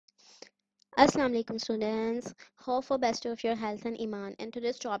Assalamu alaikum students, hope for best of your health and iman and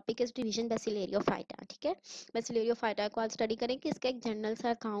today's topic is division Bacillariophyta. ठीक है, Bacillariophyta को आज study करेंगे। इसका एक जनरल सा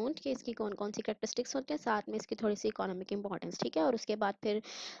अकाउंट कि इसकी कौन कौन सी कैरेक्टरिस्टिक्स होते हैं, साथ में इसकी थोड़ी सी इकोनॉमिक इंपॉर्टेंस। ठीक है, और उसके बाद फिर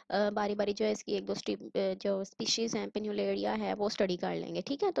बारी बारी जो है इसकी एक दो जो स्पीशीज़ हैं, पेन्यूलेरिया है, वो स्टडी कर लेंगे।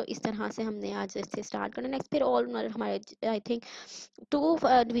 ठीक है, तो इस तरह से हमने आज इससे स्टार्ट करना। नेक्स्ट फिर ऑल हमारे आई थिंक 2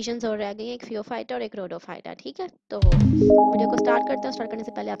 डिविजन्स और रह गई हैं, एक फियोफाइटा और एक रोडोफाइटा। ठीक है, तो वीडियो को स्टार्ट करते हैं। स्टार्ट करने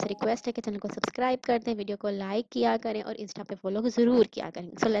से पहले आपसे रिक्वेस्ट है कि चैनल को सब्सक्राइब कर दें, वीडियो को लाइक किया करें और इंस्टा पे फॉलो ज़रूर किया करें।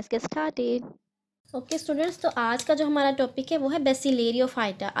 So let's get started. Okay students, तो आज का जो हमारा टॉपिक है वो है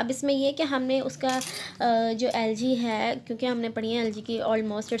बेसिलेरियोफाइटा। अब इसमें ये कि हमने उसका जो एलजी है, क्योंकि हमने पढ़ी है एलजी की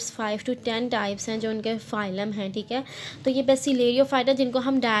ऑलमोस्ट इट्स 5 to 10 टाइप्स हैं जो उनके फाइलम हैं। ठीक है, तो ये बेसिलेरियोफाइटा जिनको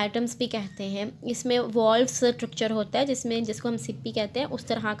हम डायटम्स भी कहते हैं, इसमें वॉल्व स्ट्रक्चर होता है जिसको हम सिप्पी कहते हैं। उस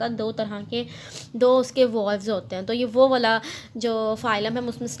तरह का दो उसके वॉल्व्स होते हैं। तो ये वो वाला जो फाइलम है हम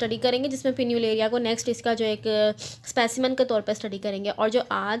उसमें स्टडी करेंगे, जिसमें पेन्यूलेरिया को नेक्स्ट इसका जो एक स्पेसिमन के तौर पर स्टडी करेंगे। और जो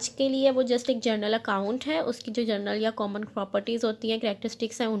आज के लिए वो जस्ट एक जनरल अकाउंट है, उसकी जो जनरल या कॉमन प्रॉपर्टीज़ होती हैं,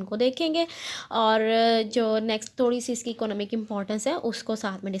 कैरेक्टरिस्टिक्स हैं, उनको देखेंगे। और जो नेक्स्ट थोड़ी सी इसकी इकोनॉमिक इंपॉर्टेंस है उसको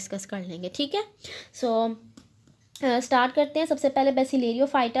साथ में डिस्कस कर लेंगे। ठीक है, सो स्टार्ट करते हैं। सबसे पहले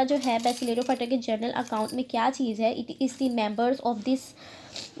बेसिलेरियोफाइटा जो है, बेसिलेरियोफाइटा के जनरल अकाउंट में क्या चीज़ है, it is the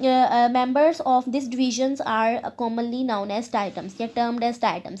members of this divisions are commonly known as diatoms या termed as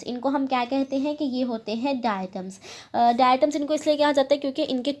diatoms। इनको हम क्या कहते हैं कि ये होते हैं diatoms। diatoms इनको इसलिए कहा जाता है क्योंकि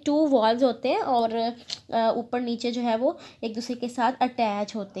इनके 2 वॉल्व्स होते हैं और ऊपर नीचे जो है वो एक दूसरे के साथ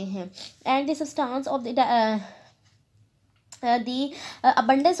अटैच होते हैं। And this stance of the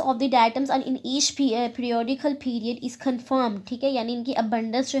abundance of the diatoms and in each periodical period is confirmed। ठीक है, यानी इनकी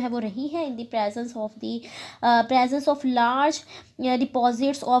abundance जो है वो रही है in the presence of large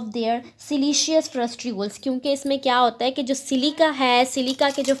deposits of their siliceous frustules। क्योंकि इसमें क्या होता है कि जो सिलिका है, सिलिका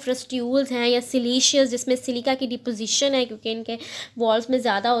के जो फ्रस्ट्यूल्स हैं या सिलीशियस जिसमें सिलिका की डिपोजिशन है, क्योंकि इनके वॉल्स में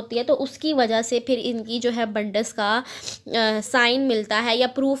ज़्यादा होती है, तो उसकी वजह से फिर इनकी जो है abundance का साइन मिलता है या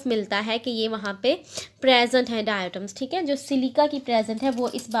प्रूफ मिलता है कि ये वहाँ पे प्रेजेंट है डायटम्स। ठीक है, जो सिलिका की प्रेजेंट है वो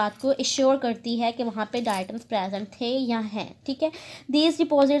इस बात को एश्योर करती है कि वहाँ पे डायटम्स प्रेजेंट थे या हैं। ठीक है, these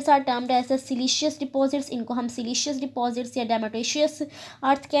deposits are termed as siliceous deposits. इनको हम सिलिशियस डिपॉजिट्स या डेमेटेशियस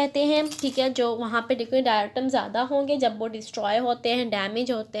अर्थ कहते हैं। ठीक है, जो वहाँ पे देखो डायटम ज़्यादा होंगे, जब वो डिस्ट्रॉय होते हैं,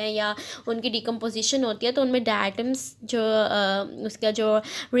 डैमेज होते हैं या उनकी डिकम्पोजिशन होती है, तो उनमें डायटम्स जो उसका जो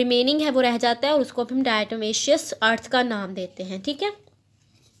रिमेनिंग है वो रह जाता है और उसको हम डायटमेशियस अर्थ का नाम देते हैं। ठीक है,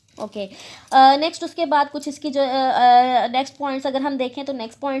 ओके नेक्स्ट उसके बाद कुछ इसकी जो नेक्स्ट पॉइंट्स अगर हम देखें तो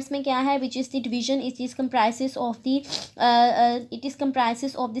नेक्स्ट पॉइंट्स में क्या है, which is the division it is comprises of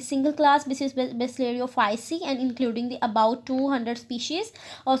the single class Bacillariophyceae and including the about 200 species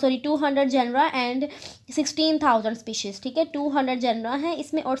और 200 जेनरा एंड 16,000 स्पीशीज़। ठीक है, 200 जेनरा है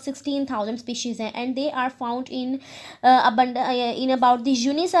इसमें और 16,000 स्पीशीज़ हैं and they are found in about the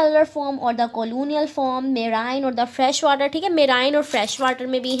unicellular form और the colonial form, marine और the fresh water. ठीक है, मेराइन और फ्रेश वाटर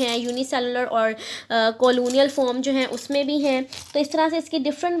में भी हैं, यूनिसेलुलर और कॉलोनियल फॉर्म जो है उसमें भी हैं। तो इस तरह से इसकी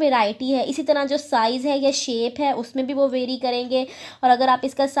डिफरेंट वेराइटी है। इसी तरह जो साइज़ है या शेप है उसमें भी वो वेरी करेंगे। और अगर आप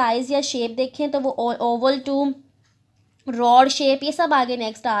इसका साइज़ या शेप देखें तो वो ओवल टू रॉड शेप, ये सब आगे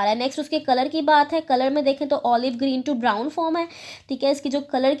नेक्स्ट आ रहा है। नेक्स्ट उसके कलर की बात है, कलर में देखें तो olive green to brown form है। ठीक है, इसकी जो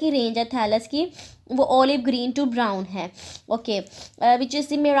कलर की रेंज है थैलस की वो ऑलिव ग्रीन टू ब्राउन है। Okay, which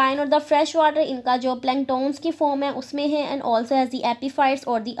is the marine और द फ्रेश वाटर, इनका जो प्लैंकटॉन्स की फॉर्म है उसमें है। And also as the epiphytes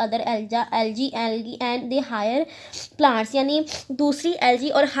और the other algae and the higher plants, यानी दूसरी एल्गी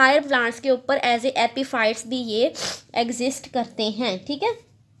और हायर प्लांट्स के ऊपर एज ए एपीफाइट्स भी ये एग्जिस्ट करते हैं। ठीक है,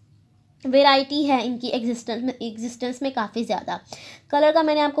 वेराइटी है इनकी एग्जिस्टेंस में काफ़ी ज़्यादा। कलर का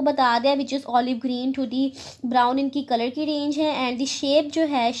मैंने आपको बता दिया, which is olive green to the brown इनकी कलर की रेंज है। एंड दी शेप जो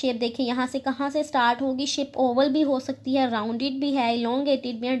है, शेप देखें यहाँ से कहाँ से स्टार्ट होगी, शेप ओवल भी हो सकती है, राउंडेड भी है,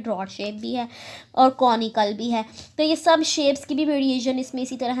 इलोंगेटेड भी है, ड्रॉड शेप भी है और कॉनिकल भी है। तो ये सब शेप्स की भी वेरिएशन इसमें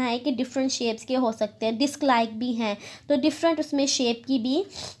इसी तरह है कि डिफरेंट शेप्स के हो सकते हैं, डिस्क लाइक भी हैं, तो डिफरेंट उसमें शेप की भी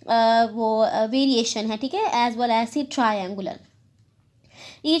वो वेरिएशन है। ठीक है, as well as the triangular.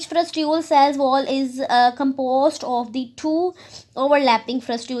 Each frustule cell's wall is composed of the 2 overlapping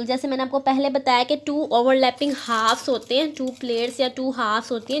फ्रस्ट्यूल। जैसे मैंने आपको पहले बताया कि 2 ओवरलैपिंग हाफ्स होते हैं, 2 प्लेट्स या 2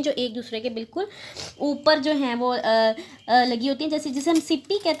 हाफ्स होती हैं जो एक दूसरे के बिल्कुल ऊपर जो हैं वो लगी होती हैं। जैसे जिसे हम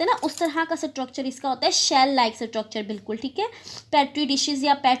सिप्पी कहते हैं ना, उस तरह का स्ट्रक्चर इसका होता है, शेल लाइक स्ट्रक्चर बिल्कुल। ठीक है, पेट्री डिशेज़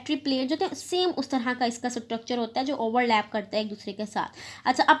या पेट्री प्लेट जो होते हैं सेम उस तरह का इसका स्ट्रक्चर होता है जो ओवरलैप करता है एक दूसरे के साथ।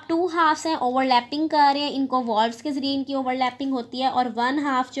 अच्छा, अब 2 हाफ्स हैं, ओवरलैपिंग कर रहे हैं, इनको वॉल्व्स के ज़रिए इनकी ओवरलैपिंग होती है। और 1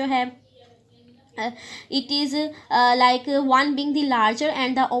 हाफ जो है it is like one being the larger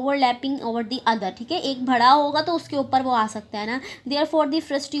and the overlapping over the other, ठीक है, एक बड़ा होगा तो उसके ऊपर वो आ सकता है ना। There for the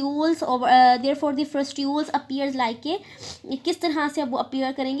फ्रस्ट्यूल्स appears like a, किस तरह से वो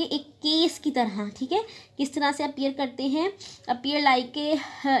अपीयर करेंगे, एक केस की तरह, ठीक है, किस तरह से अपीयर करते हैं, appear like a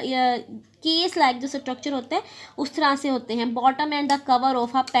case like जो स्ट्रक्चर होता है उस तरह से होते हैं। Bottom and the cover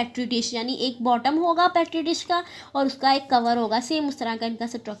of a petri dish, यानी एक बॉटम होगा पेट्री डिश का और उसका एक कवर होगा, सेम उस तरह का इनका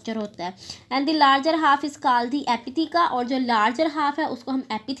स्ट्रक्चर होता है। And the larger half is called the एपिथिका, और जो लार्जर हाफ है उसको हम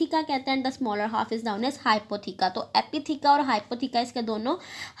एपिथिका कहते हैं। And the smaller half is known as हाइपोथिका। तो एपिथिका और हाइपोथिका इसके दोनों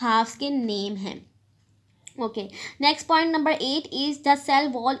हाफ्स के नेम हैं। Okay, next point number 8 is the cell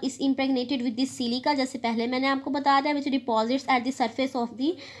wall is impregnated with this silica, जैसे पहले मैंने आपको बताया था, विच deposits at the surface of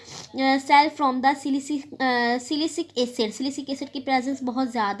the cell from the silicic acid. Silicic acid की प्रेजेंस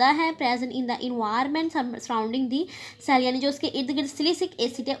बहुत ज़्यादा है present in the environment surrounding the cell, यानी जो उसके इर्द गिर्द सिलिसिक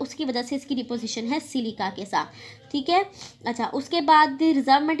एसिड है उसकी वजह से इसकी डिपोजिशन है सिलिका के साथ, ठीक है। अच्छा, उसके बाद the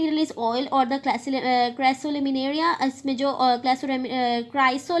reserve material is oil और द क्राइसोलेमिनेरिया, इसमें जो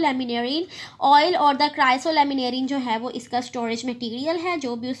क्राइसोलेमिनेरिन ऑयल और द क्राइसोलेमिनेरिन जो है वो इसका स्टोरेज मटेरियल है,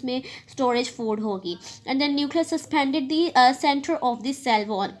 जो भी उसमें स्टोरेज फूड होगी। And then nucleus suspended the centre of the cell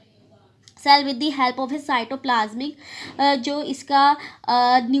wall, cell with the help of A cytoplasmic, जो इसका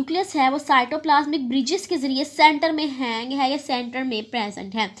न्यूक्लियस है वो साइटोप्लाज्मिक ब्रिजेस के जरिए सेंटर में हैंग है या सेंटर में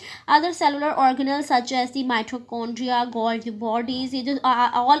प्रेजेंट है। Other cellular organelle such as the mitochondria, Golgi bodies, ये जो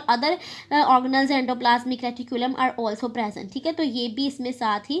all other organelles endoplasmic reticulum are also present, ठीक है, तो ये भी इसमें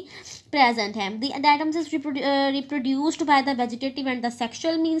साथ ही प्रेजेंट है। The atoms is reproduced by the vegetative and the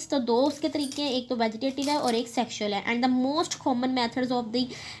sexual means, तो दो उसके तरीके हैं, एक तो वेजिटेटिव है और एक सेक्सुअल है। And the most common methods of the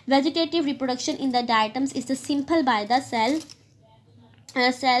vegetative reproduction in the diatoms is the simple by the cell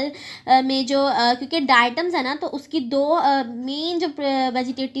में जो क्योंकि डाइटम्स है ना, तो उसकी दो मेन जो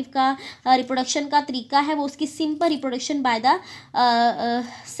वेजिटेटिव का रिप्रोडक्शन का तरीका है वो उसकी simple reproduction by the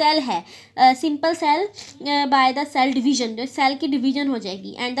cell है, simple cell by the cell division, जो सेल की डिवीजन हो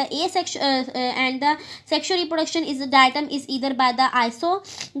जाएगी। And the sexual reproduction is the diatom is either by the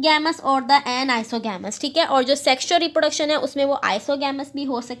isogamous और द एन आइसोगैमस, ठीक है, और जो सेक्सुअल रिप्रोडक्शन है उसमें वो आइसोगैमस भी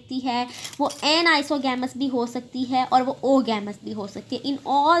हो सकती है, वो एन आइसोगैमस भी हो सकती है और वो ओगैमस भी हो सकती है। In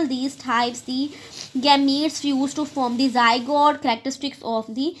all these types, the gametes fuse to form the zygote characteristics of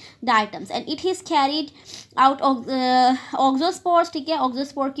the diatoms, and it is carried out oxospores, ठीक है,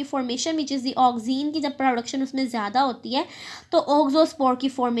 oxospore की formation which is the auxine की जब प्रोडक्शन उसमें ज़्यादा होती है तो oxospore की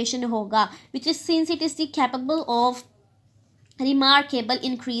formation होगा, which is since it is the capable of remarkable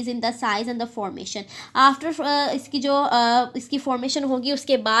increase in the size and the formation. After इसकी जो इसकी फॉर्मेशन होगी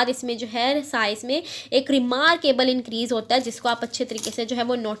उसके बाद इसमें जो है साइज में एक रिमार्केबल इंक्रीज होता है, जिसको आप अच्छे तरीके से जो है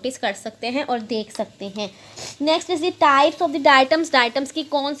वो नोटिस कर सकते हैं और देख सकते हैं। Next is the types of the diatoms. Diatoms की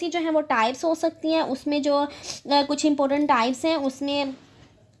कौन सी जो है वो टाइप्स हो सकती हैं, उसमें जो कुछ इंपॉर्टेंट टाइप्स हैं उसमें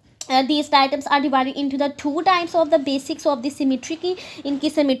these diatoms are divided into the two types of the basics of the symmetry की, इनकी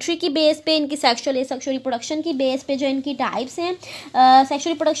symmetry की बेस पे, इनकी सेक्सुअल रिप्रोडक्शन की बेस पे जो इनकी टाइप्स हैं, sexual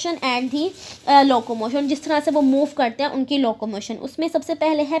reproduction and the locomotion, जिस तरह से वो मूव करते हैं उनकी लोकोमोशन। उसमें सबसे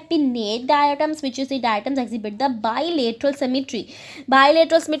पहले है pinnate diatoms which is the diatoms exhibit the bilateral symmetry.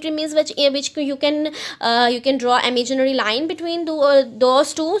 Bilateral symmetry means which you can draw imaginary line between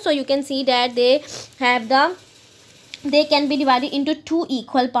those two, so you can see that they can be divided into two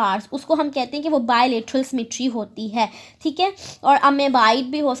equal parts। उसको हम कहते हैं कि वो bilateral symmetry होती है, ठीक है, और अमेबाइड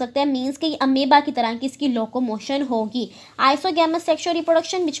भी हो सकता है, मीन्स कि अमेबा की तरह की इसकी लोकोमोशन होगी। Isogamous sexual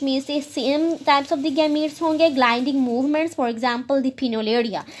reproduction which means same types of the gametes होंगे, gliding movements, for example the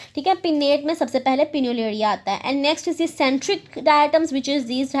पिनोलेरिया, ठीक है, पिनेट में सबसे पहले पिनोलेरिया आता है। And next is the centric diatoms which is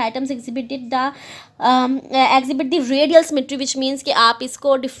these diatoms exhibit the radial symmetry, which means कि आप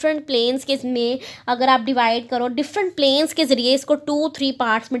इसको डिफरेंट प्लेन्स के में अगर आप डिवाइड करो, डिफरेंट प्लेन्स के जरिए इसको 2-3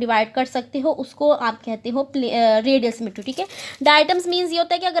 पार्ट्स में डिवाइड कर सकते हो, उसको आप कहते हो रेडियल सिमेट्री, ठीक है। डाइटम्स मीन्स ये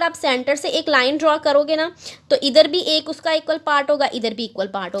होता है कि अगर आप सेंटर से एक लाइन ड्रॉ करोगे ना, तो इधर भी एक उसका इक्वल पार्ट होगा, इधर भी इक्वल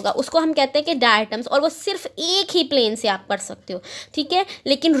पार्ट होगा, उसको हम कहते हैं कि डाइटम्स, और वो सिर्फ एक ही प्लेन से आप कर सकते हो, ठीक है।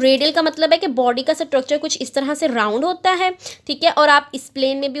 लेकिन रेडियल का मतलब है कि बॉडी का स्ट्रक्चर कुछ इस तरह से राउंड होता है, ठीक है, और आप इस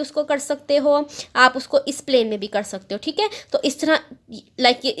प्लेन में भी उसको कर सकते हो, आप उसको इस प्लेन में भी कर सकते हो, ठीक है। तो इस तरह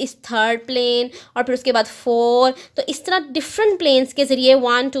लाइक ये इस थर्ड प्लेन और फिर उसके बाद 4, तो इस तरह डिफरेंट प्लेन्स के जरिए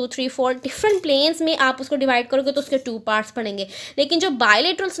 1 2 3 4 डिफरेंट प्लेन्स में आप उसको डिवाइड करोगे तो उसके 2 पार्ट्स पड़ेंगे। लेकिन जो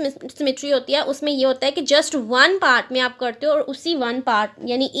बायलेटरल सिमेट्री होती है उसमें ये होता है कि जस्ट 1 पार्ट में आप करते हो और उसी 1 पार्ट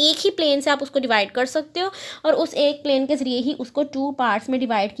यानी एक ही प्लेन से आप उसको डिवाइड कर सकते हो और उस एक प्लेन के जरिए ही उसको 2 पार्ट्स में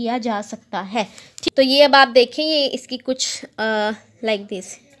डिवाइड किया जा सकता है। तो ये अब आप देखें, ये इसकी कुछ लाइक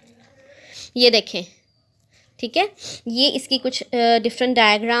दिस, ये देखें, ठीक है, ये इसकी कुछ डिफरेंट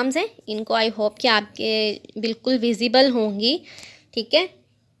डायग्राम्स हैं, इनको आई होप कि आपके बिल्कुल विजिबल होंगी। ठीक है,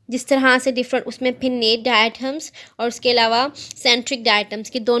 जिस तरह से डिफरेंट उसमें पिन्नेट डायटम्स और उसके अलावा सेंट्रिक डायटम्स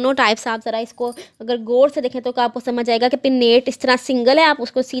की दोनों टाइप्स, आप ज़रा इसको अगर गौर से देखें तो आपको समझ आएगा कि पिन्नेट इस तरह सिंगल है, आप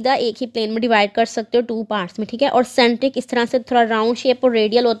उसको सीधा एक ही प्लेन में डिवाइड कर सकते हो 2 पार्ट्स में। ठीक है, और सेंट्रिक इस तरह से थोड़ा राउंड शेप और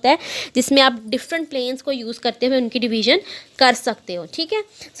रेडियल होता है, जिसमें आप डिफरेंट प्लेन्स को यूज़ करते हुए उनकी डिवीजन कर सकते हो। ठीक है,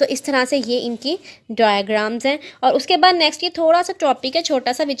 सो इस तरह से ये इनकी डायग्राम्स हैं। और उसके बाद नेक्स्ट ये थोड़ा सा टॉपिक है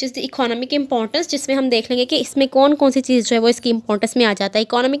छोटा सा, which is the economic importance, जिसमें हम देख लेंगे कि इसमें कौन कौन सी चीज़ जो है वो इसकी इंपॉर्टेंस में आ जाता है।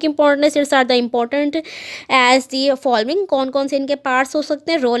 Economic importance are the important as the following, कौन कौन से इनके पार्ट्स हो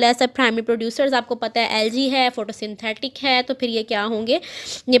सकते हैं। Role as a primary producers, आपको पता है एलजी है, फोटोसिंथेटिक है, तो फिर ये क्या होंगे,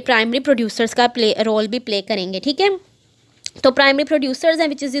 ये प्राइमरी प्रोड्यूसर्स का रोल भी प्ले करेंगे। ठीक है, तो प्राइमरी प्रोड्यूसर्स हैं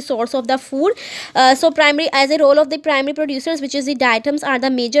which is the source of the food. So primary as a role of the primary producers which is the diatoms are the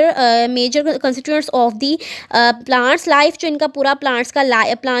major constituents of the plants life, जो इनका पूरा plants का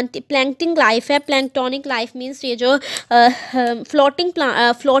प्लैंक्टिंग life है। Planktonic life means ये जो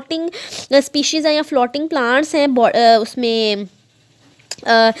floating species हैं या floating plants हैं उसमें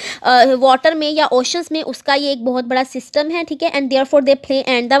वाटर में या ओशंस में, उसका ये एक बहुत बड़ा सिस्टम है। ठीक है, and therefore they play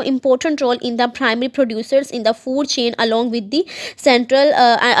and the important role in the primary producers in the food chain along with the central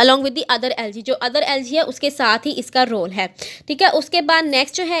along with the other LG, जो अदर एलजी है उसके साथ ही इसका रोल है। ठीक है, उसके बाद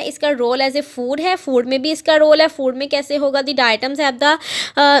नेक्स्ट जो है इसका रोल एज ए फूड है, फूड में भी इसका रोल है। फूड में कैसे होगा, the items have the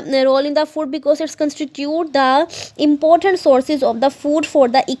role in the food because it's constitute the important sources of the food for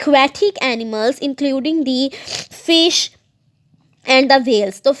the aquatic animals including the fish and the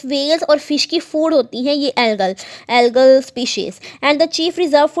Wales, तो Wales और fish की food होती हैं ये algal species. And the chief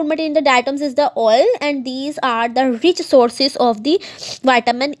reserve food material in the diatoms is the oil and these are the rich sources of the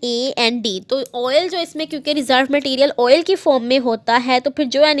vitamin A and D. तो oil जो इसमें क्योंकि रिजर्व मटेरियल ऑयल की form में होता है, तो फिर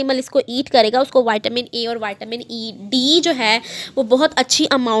जो एनिमल इसको ईट करेगा उसको विटामिन ए और विटामिन ई डी जो है वो बहुत अच्छी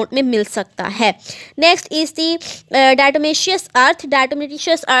अमाउंट में मिल सकता है। नेक्स्ट इज द डायटोमेशियस अर्थ।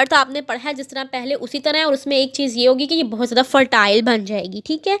 डायटोमेशियस अर्थ आपने पढ़ा है जिस तरह पहले उसी तरह है, और उसमें एक चीज़ ये होगी कि ये बहुत ज़्यादा फर्टाइल बन जाएगी।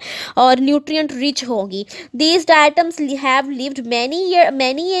 ठीक है, और न्यूट्रिएंट रिच होगी। These diatoms have lived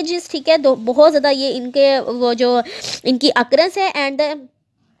many edges. ठीक है, तो बहुत ज़्यादा ये इनके वो जो इनकी अकरेंस है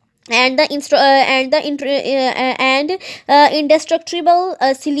and indestructible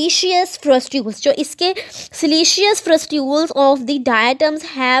siliceous frustules, जो इसके siliceous frustules of the diatoms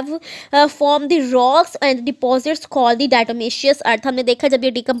have formed the rocks and deposits called the diatomaceous earth। हमने देखा जब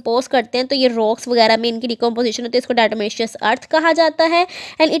ये डिकम्पोज करते हैं तो ये रॉक्स वगैरह में इनकी डिकम्पोजिशन होती है, इसको diatomaceous earth कहा जाता है।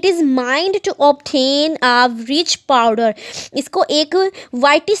 and it is mined to obtain a rich powder, इसको एक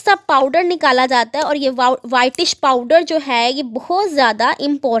वाइटिश सा पाउडर निकाला जाता है, और ये वाइटिश पाउडर जो है ये बहुत ज़्यादा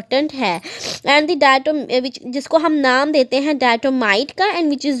इम्पोर्टेंट है। एंड द डायटोम जिसको हम नाम देते हैं डायटोमाइट का, and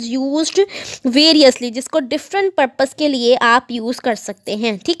which is used variously, जिसको डिफरेंट पर्पस के लिए आप यूज़ कर सकते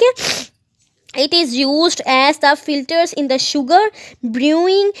हैं। ठीक है, it is used as the filters in the sugar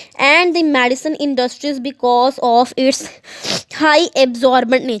brewing and the medicine industries because of its high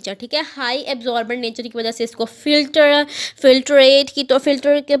absorbent nature। ठीक है, हाई एब्जॉर्बेंट नेचर की वजह से इसको फिल्ट्रेट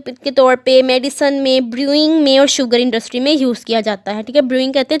के तौर पे मेडिसन में, ब्रूइंग में और शुगर इंडस्ट्री में यूज़ किया जाता है। ठीक है,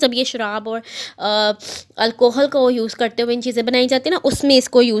 ब्रूइंग कहते हैं जब ये शराब और अल्कोहल को यूज़ करते हुए इन चीज़ें बनाई जाती है ना, उसमें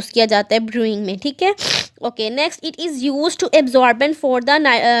इसको यूज़ किया जाता है ब्रूइंग में। ठीक है, okay, next it is use to absorbent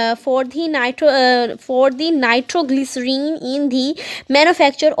for the nitroglycerin in the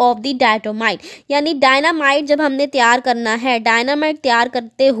manufacture of the dynamite। यानी डायनामाइट जब हमने तैयार करना है, डायनामाइट तैयार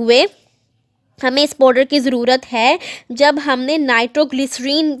करते हुए हमें इस पाउडर की ज़रूरत है जब हमने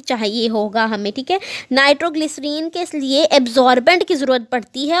नाइट्रोग्लिसरीन चाहिए होगा हमें। ठीक है, नाइट्रोग्लिसरीन के लिए एब्जॉर्बेंट की ज़रूरत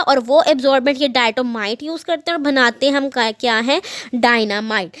पड़ती है, और वो एब्जॉर्बेंट ये डायटोमाइट यूज़ करते हैं और बनाते हम क्या है,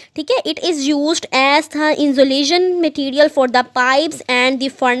 डायनामाइट। ठीक है, it is used as the insulation material for the pipes and the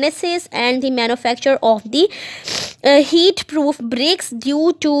furnaces and the manufacture of the heat proof BRICS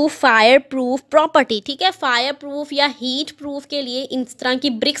due to fire proof property. ठीक है, फायर प्रूफ या हीट प्रूफ के लिए इस तरह की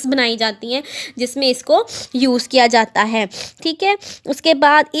ब्रिक्स बनाई जाती हैं जिसमें इसको यूज़ किया जाता है। ठीक है, उसके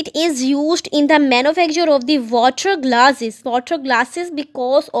बाद it is used in the manufacture of the water glasses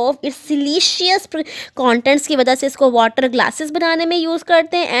because of its siliceous contents की वजह से इसको वाटर ग्लासेस बनाने में यूज़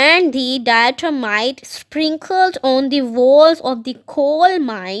करते हैं। And the diatomite sprinkled on the walls of the coal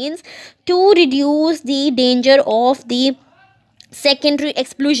mines to reduce the danger of the secondary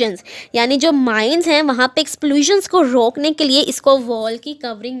explosions, यानी जो माइंस हैं वहाँ पे एक्सप्लोजन्स को रोकने के लिए इसको वॉल की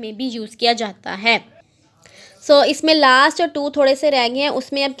कवरिंग में भी यूज़ किया जाता है। सो इसमें लास्ट और 2 थोड़े से रह गए हैं,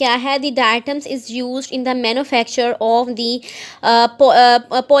 उसमें अब क्या है, the items is used in the manufacture of the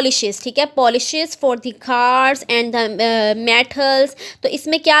polishes, ठीक है, polishes for the cars and the metals. तो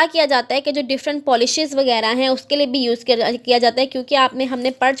इसमें क्या किया जाता है कि जो डिफरेंट पॉलिशेस वगैरह हैं उसके लिए भी यूज़ किया जाता है, क्योंकि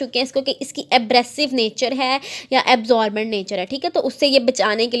हमने पढ़ चुके हैं इसको कि इसकी एब्रेसिव नेचर है या एब्जॉर्बेंट नेचर है, ठीक है। तो उससे ये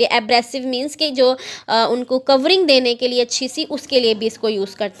बचाने के लिए, एब्रेसिव मीन्स कि जो उनको कवरिंग देने के लिए अच्छी सी, उसके लिए भी इसको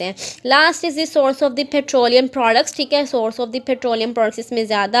यूज़ करते हैं। Last is the source of the petroleum products, ठीक है, source of the petroleum products इसमें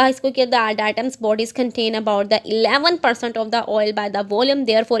ज़्यादा इसको क्या, the items bodies contain about the 11% of the oil by the volume,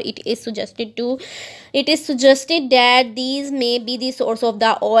 therefore it is suggested that these may be the source of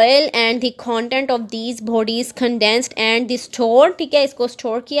the oil and the content of these bodies condensed and the stored, ठीक है, इसको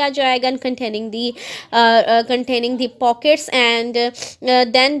store किया जाएगा containing the pockets and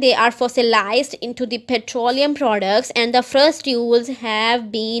then they are fossilized into the petroleum products, and the first fuels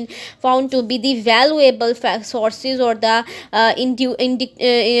have been found to be the valuable sources or the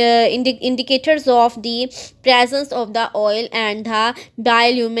indicators of the presence of the oil and the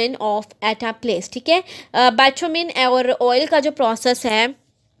biolumin of at a place, ठीक है। बाइटुमिन और oil का जो process है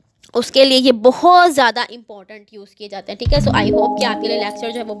उसके लिए ये बहुत ज़्यादा इंपॉर्टेंट यूज़ किए जाते हैं, ठीक है। सो आई होप कि आपके लिए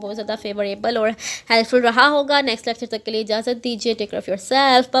लेक्चर जो है वो बहुत ज़्यादा फेवरेबल और हेल्पफुल रहा होगा। नेक्स्ट लेक्चर तक के लिए इजाज़त दीजिए। Take care of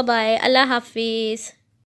yourself, bye bye, अल्लाह हाफिज़।